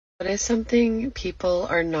What is something people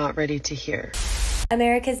are not ready to hear?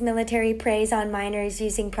 America's military preys on minors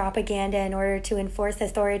using propaganda in order to enforce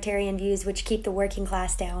authoritarian views which keep the working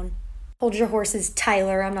class down. Hold your horses,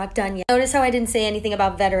 Tyler, I'm not done yet. Notice how I didn't say anything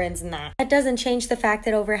about veterans in that. That doesn't change the fact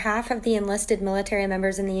that over half of the enlisted military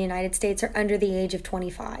members in the United States are under the age of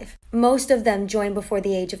 25. Most of them join before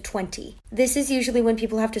the age of 20. This is usually when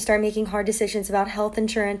people have to start making hard decisions about health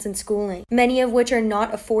insurance and schooling, many of which are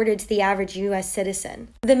not afforded to the average US citizen.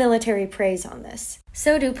 The military preys on this.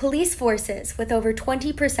 So do police forces, with over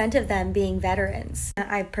 20% of them being veterans.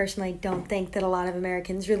 I personally don't think that a lot of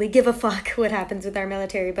Americans really give a fuck what happens with our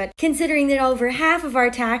military, but considering that over half of our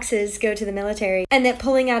taxes go to the military and that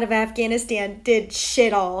pulling out of Afghanistan did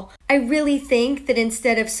shit all, I really think that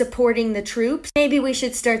instead of supporting the troops, maybe we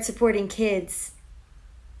should start supporting kids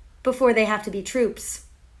before they have to be troops,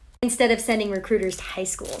 instead of sending recruiters to high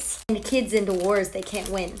schools and kids into wars they can't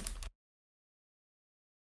win.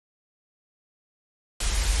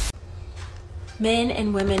 Men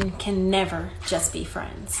and women can never just be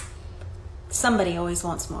friends. Somebody always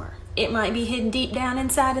wants more. It might be hidden deep down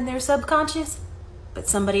inside in their subconscious, but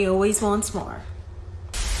somebody always wants more.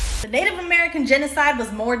 The Native American genocide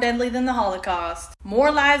was more deadly than the Holocaust.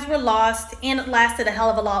 More lives were lost, and it lasted a hell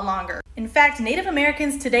of a lot longer. In fact, Native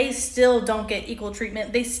Americans today still don't get equal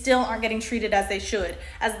treatment. They still aren't getting treated as they should,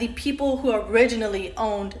 as the people who originally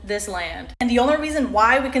owned this land. And the only reason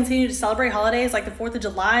why we continue to celebrate holidays like the 4th of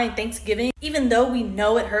July and Thanksgiving, even though we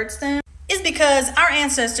know it hurts them, is because our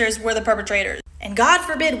ancestors were the perpetrators. And God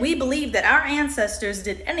forbid we believe that our ancestors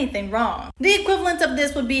did anything wrong. The equivalent of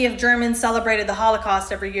this would be if Germans celebrated the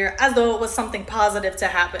Holocaust every year as though it was something positive to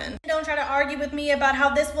happen. Don't try to argue with me about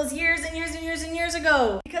how this was years and years and years and years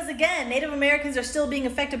ago. Because again, Native Americans are still being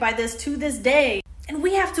affected by this to this day. And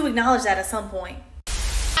we have to acknowledge that at some point.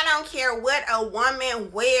 I don't care what a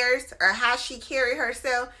woman wears or how she carry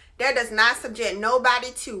herself. That does not subject nobody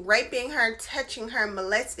to raping her, touching her,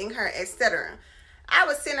 molesting her, etc. I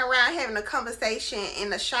was sitting around having a conversation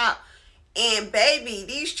in the shop, and baby,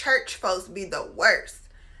 these church folks be the worst.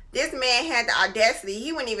 This man had the audacity,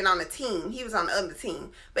 he wasn't even on the team, he was on the other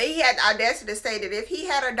team, but he had the audacity to say that if he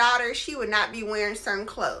had a daughter, she would not be wearing certain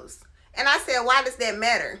clothes. And I said, why does that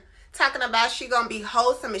matter? Talking about she gonna be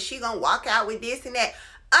wholesome and she gonna walk out with this and that.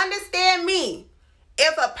 Understand me.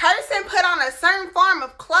 If a person put on a certain form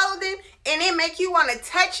of clothing and it make you want to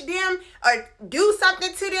touch them or do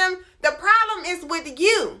something to them, the problem is with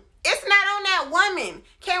you. It's not on that woman.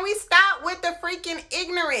 Can we stop with the freaking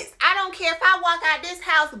ignorance? I don't care if I walk out this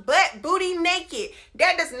house butt booty naked.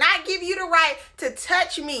 That does not give you the right to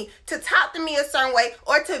touch me, to talk to me a certain way,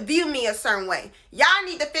 or to view me a certain way. Y'all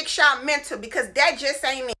need to fix y'all mental because that just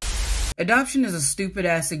ain't it. Adoption is a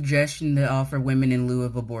stupid-ass suggestion to offer women in lieu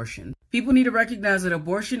of abortion. People need to recognize that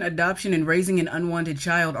abortion, adoption, and raising an unwanted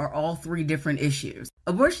child are all three different issues.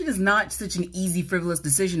 Abortion is not such an easy, frivolous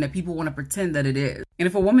decision that people want to pretend that it is. And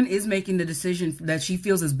if a woman is making the decision that she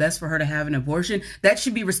feels is best for her to have an abortion, that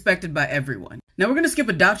should be respected by everyone. Now, we're going to skip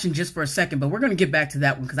adoption just for a second, but we're going to get back to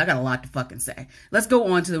that one because I got a lot to fucking say. Let's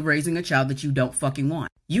go on to raising a child that you don't fucking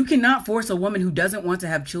want. You cannot force a woman who doesn't want to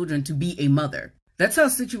have children to be a mother. That's how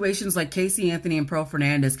situations like Casey Anthony and Pearl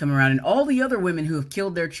Fernandez come around, and all the other women who have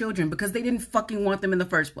killed their children because they didn't fucking want them in the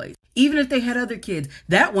first place. Even if they had other kids,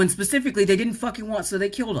 that one specifically they didn't fucking want, so they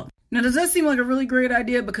killed them. Now, does that seem like a really great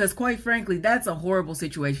idea? Because quite frankly, that's a horrible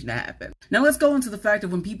situation to happen. Now, let's go into the fact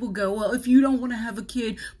of when people go, well, if you don't want to have a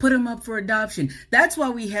kid, put him up for adoption. That's why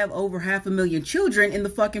we have over 500,000 children in the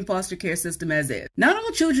fucking foster care system as is. Not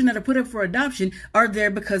all children that are put up for adoption are there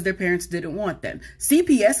because their parents didn't want them.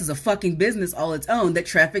 CPS is a fucking business all its own that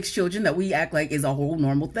traffics children that we act like is a whole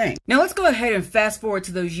normal thing. Now, let's go ahead and fast forward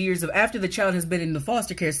to those years of after the child has been in the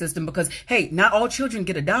foster care system because, hey, not all children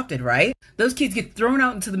get adopted, right? Those kids get thrown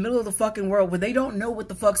out into the middle of the fucking world where they don't know what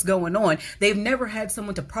the fuck's going on. They've never had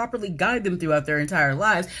someone to properly guide them throughout their entire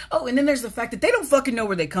lives. Oh, and then there's the fact that they don't fucking know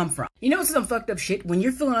where they come from. You know some fucked up shit? When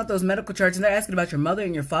you're filling out those medical charts and they're asking about your mother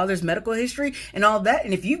and your father's medical history and all that,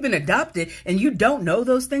 and if you've been adopted and you don't know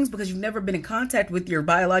those things because you've never been in contact with your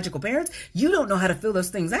biological parents, you don't know how to fill those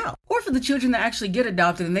things out. Or for the children that actually get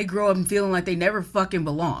adopted and they grow up and feeling like they never fucking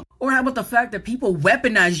belong. Or how about the fact that people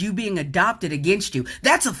weaponize you being adopted against you?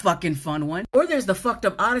 That's a fucking fun one. Or there's the fucked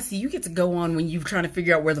up odyssey you get to go on when you're trying to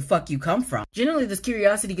figure out where the fuck you come from. Generally, this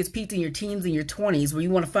curiosity gets piqued in your teens and your 20s where you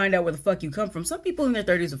want to find out where the fuck you come from. Some people in their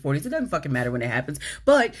 30s or 40s, it doesn't fucking matter when it happens,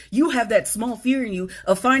 but you have that small fear in you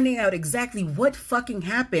of finding out exactly what fucking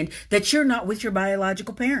happened that you're not with your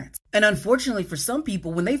biological parents. And unfortunately for some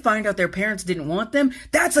people, when they find out their parents didn't want them,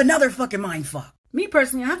 that's another fucking mindfuck. Me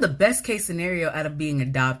personally, I have the best case scenario out of being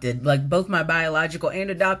adopted. Like, both my biological and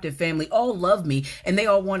adoptive family all love me, and they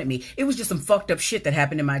all wanted me. It was just some fucked up shit that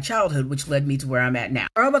happened in my childhood, which led me to where I'm at now.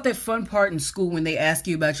 Or how about that fun part in school when they ask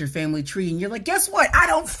you about your family tree, and you're like, guess what? I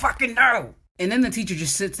don't fucking know! And then the teacher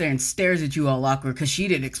just sits there and stares at you all awkward because she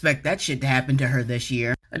didn't expect that shit to happen to her this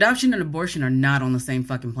year. Adoption and abortion are not on the same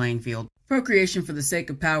fucking playing field. Procreation for the sake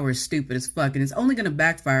of power is stupid as fuck, and it's only going to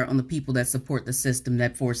backfire on the people that support the system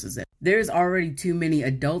that forces it. There's already too many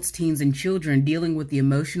adults, teens, and children dealing with the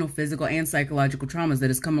emotional, physical, and psychological traumas that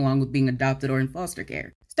has come along with being adopted or in foster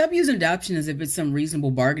care. Stop using adoption as if it's some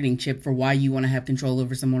reasonable bargaining chip for why you want to have control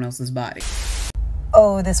over someone else's body.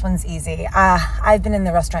 Oh, this one's easy. I've been in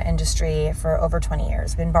the restaurant industry for over 20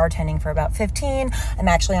 years. Been bartending for about 15. I'm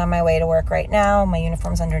actually on my way to work right now. My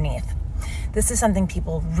uniform's underneath. This is something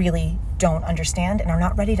people really don't understand and are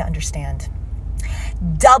not ready to understand.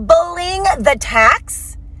 Doubling the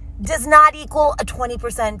tax does not equal a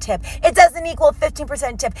 20% tip. It doesn't equal a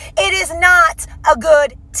 15% tip. It is not a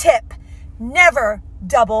good tip. Never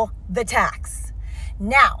double the tax.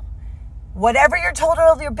 Now, whatever your total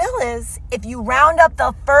of your bill is, if you round up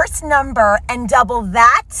the first number and double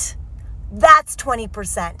that, that's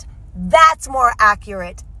 20%. That's more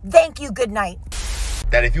accurate. Thank you. Good night.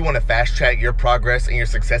 That if you want to fast track your progress and your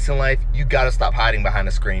success in life, you got to stop hiding behind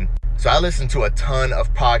the screen. So I listen to a ton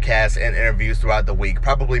of podcasts and interviews throughout the week,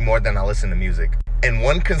 probably more than I listen to music. And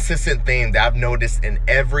one consistent theme that I've noticed in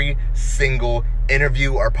every single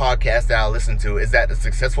interview or podcast that I listen to is that the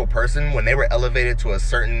successful person, when they were elevated to a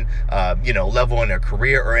certain, level in their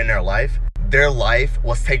career or in their life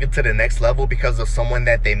was taken to the next level because of someone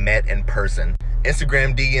that they met in person.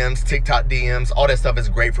 Instagram DMs, TikTok DMs, all that stuff is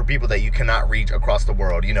great for people that you cannot reach across the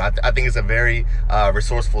world. You know, I think it's a very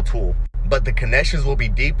resourceful tool. But the connections will be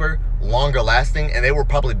deeper, longer lasting, and they will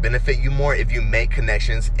probably benefit you more if you make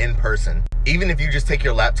connections in person. Even if you just take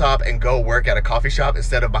your laptop and go work at a coffee shop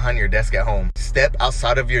instead of behind your desk at home. Step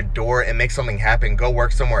outside of your door and make something happen. Go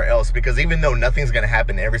work somewhere else, because even though nothing's going to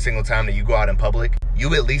happen every single time that you go out in public,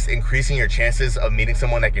 you at least increasing your chances of meeting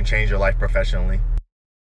someone that can change your life professionally.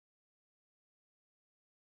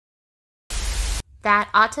 That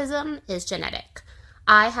autism is genetic.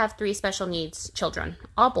 I have 3 special needs children,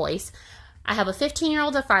 all boys. I have a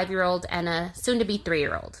 15-year-old, a 5-year-old, and a soon-to-be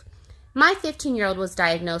 3-year-old. My 15-year-old was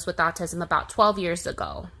diagnosed with autism about 12 years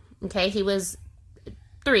ago. Okay, he was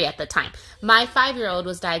 3 at the time. My 5-year-old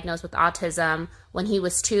was diagnosed with autism when he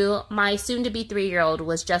was 2. My soon-to-be 3-year-old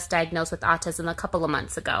was just diagnosed with autism a couple of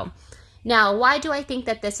months ago. Now, why do I think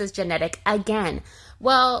that this is genetic? Again,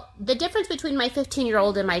 well, the difference between my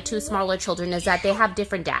 15-year-old and my 2 smaller children is that they have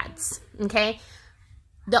different dads, okay?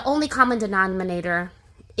 The only common denominator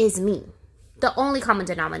is me. The only common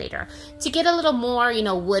denominator. To get a little more,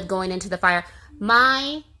 wood going into the fire,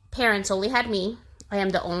 my parents only had me. I am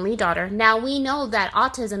the only daughter. Now, we know that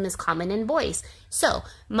autism is common in boys. So,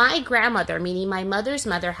 my grandmother, meaning my mother's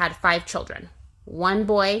mother, had 5 children. 1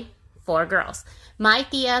 boy, 4 girls. My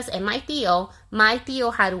tias and my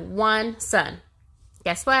Theo had 1 son.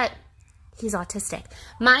 Guess what? He's autistic.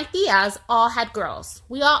 My tias all had girls.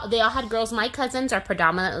 They all had girls. My cousins are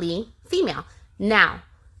predominantly female. Now,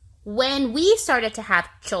 when we started to have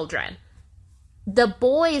children, the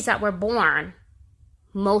boys that were born,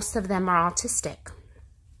 most of them are autistic.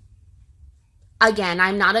 Again,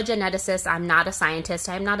 I'm not a geneticist. I'm not a scientist.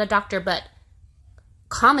 I'm not a doctor, but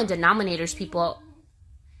common denominators, people,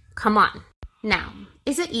 come on. Now,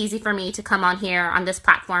 is it easy for me to come on here on this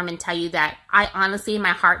platform and tell you that I honestly, in my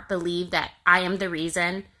heart, believe that I am the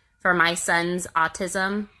reason for my son's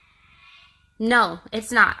autism? No,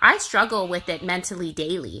 it's not. I struggle with it mentally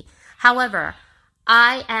daily. However,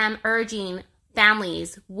 I am urging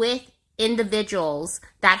families with individuals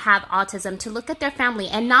that have autism to look at their family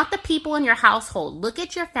and not the people in your household. Look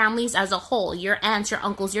at your families as a whole, your aunts, your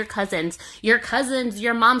uncles, your cousins,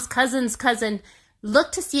 your mom's cousin's cousin.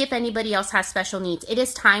 Look to see if anybody else has special needs. It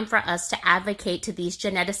is time for us to advocate to these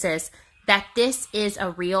geneticists that this is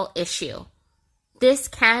a real issue. This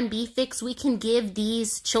can be fixed. We can give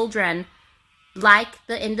these children, like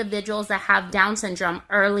the individuals that have Down syndrome,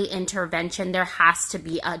 early intervention. There has to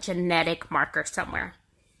be a genetic marker somewhere.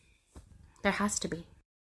 There has to be.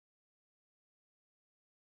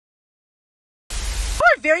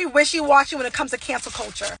 very wishy-washy when it comes to cancel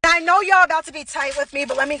culture. And I know y'all about to be tight with me,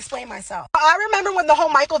 but let me explain myself. I remember when the whole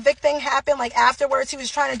Michael Vick thing happened, like afterwards he was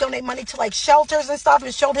trying to donate money to like shelters and stuff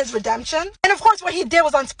and showed his redemption. And of course what he did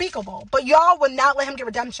was unspeakable, but y'all would not let him get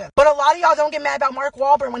redemption. But a lot of y'all don't get mad about Mark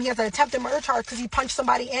Wahlberg when he has an attempted murder charge because he punched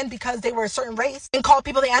somebody in because they were a certain race and called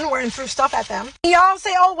people the N-word and threw stuff at them. And y'all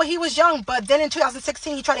say, oh, well, he was young, but then in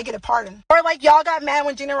 2016 he tried to get a pardon. Or like y'all got mad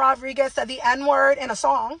when Gina Rodriguez said the N-word in a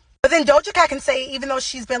song. But then Doja Cat can say, even though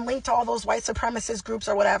she's been linked to all those white supremacist groups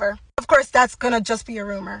or whatever. Of course, that's gonna just be a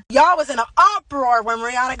rumor. Y'all was in an uproar when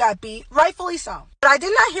Rihanna got beat, rightfully so. But I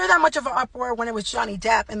did not hear that much of an uproar when it was Johnny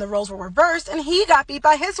Depp and the roles were reversed and he got beat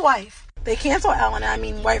by his wife. They cancel Ellen, I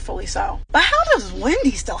mean, rightfully so. But how does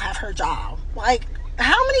Wendy still have her job? Like,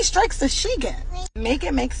 how many strikes does she get? Make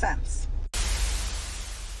it make sense.